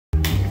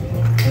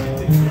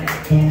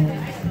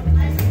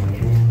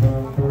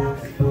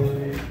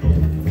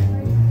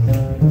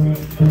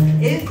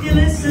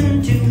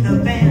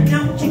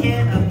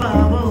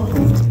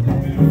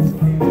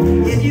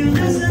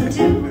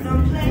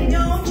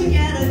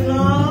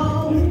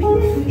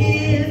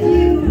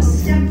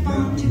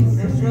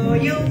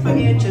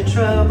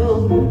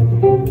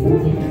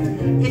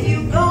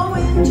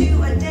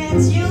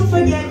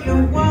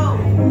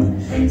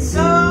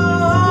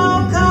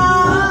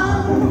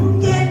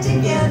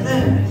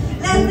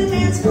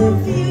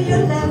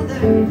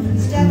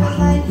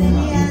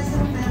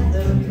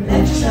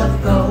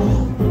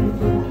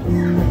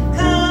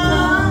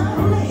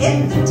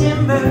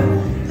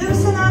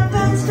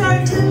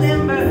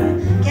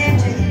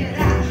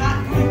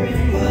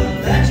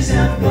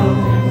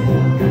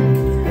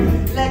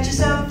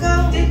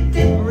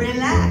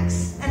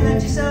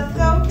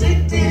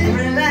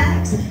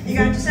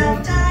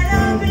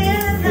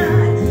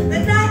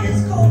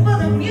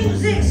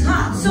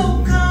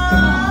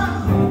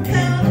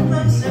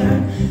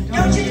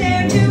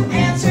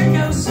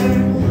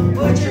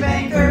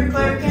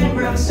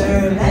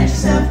let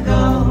yourself go.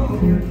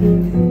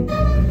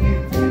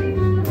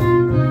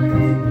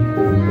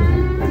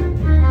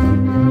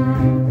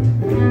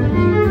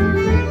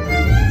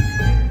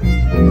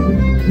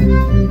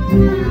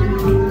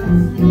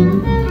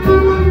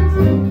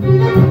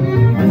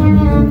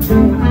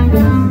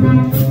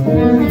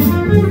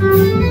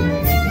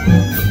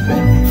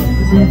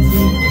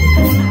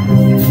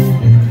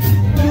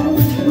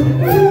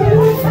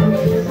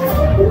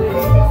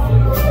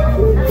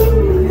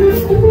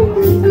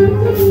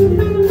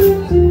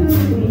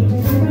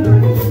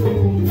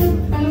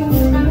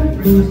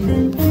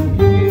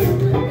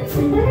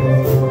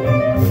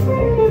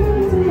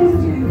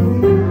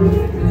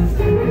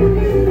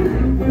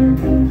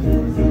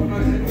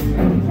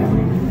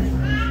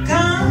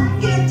 Come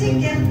get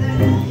together,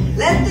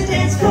 let the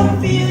dance floor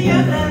feel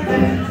your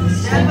leather.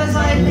 Step as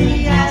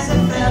lightly as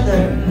a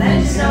feather, let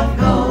yourself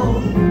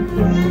go.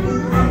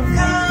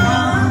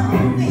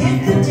 Come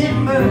hit the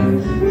timber,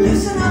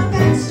 loosen up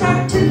and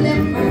start to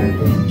limber.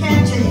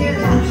 Can't you hear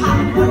that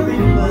hot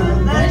marimba?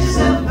 Let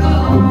yourself go.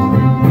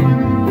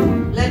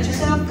 Let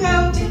yourself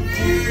go.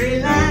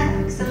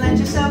 Relax and let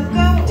yourself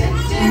go.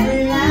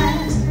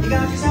 Relax. You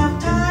got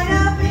yourself tied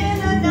up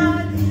in a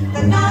knot.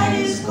 The night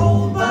is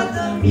cold, but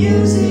the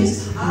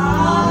music's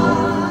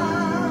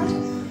hot.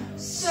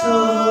 So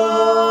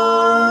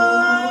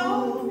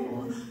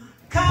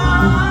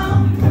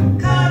come,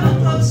 cuddle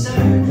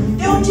closer.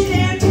 Don't you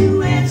dare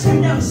to answer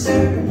no,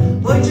 sir.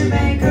 Butcher,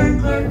 banker,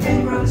 clerk,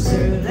 and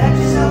grocer. Let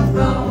yourself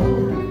go.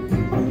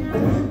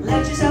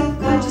 Let yourself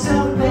go. Let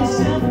yourself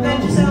go. Let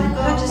yourself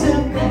go. Let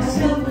yourself go. Let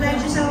yourself go. Let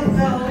yourself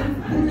go.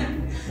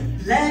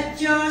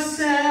 Let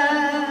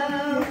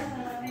yourself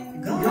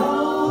go.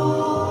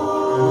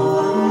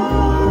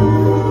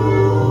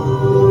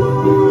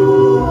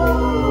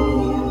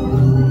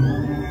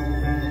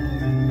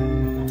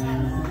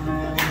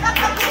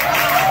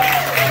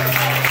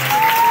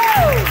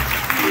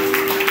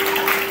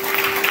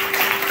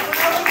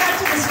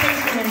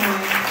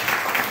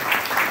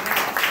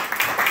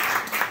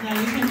 Now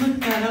you can look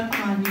that up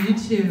on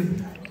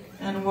YouTube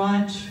and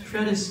watch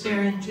Fred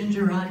Astaire and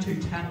Ginger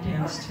Rogers tap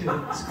dance too.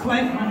 It's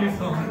quite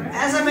wonderful.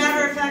 As a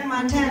matter of fact,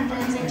 my tap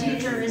dancing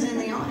teacher is in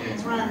the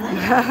audience right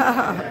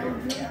now.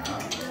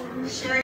 Sherry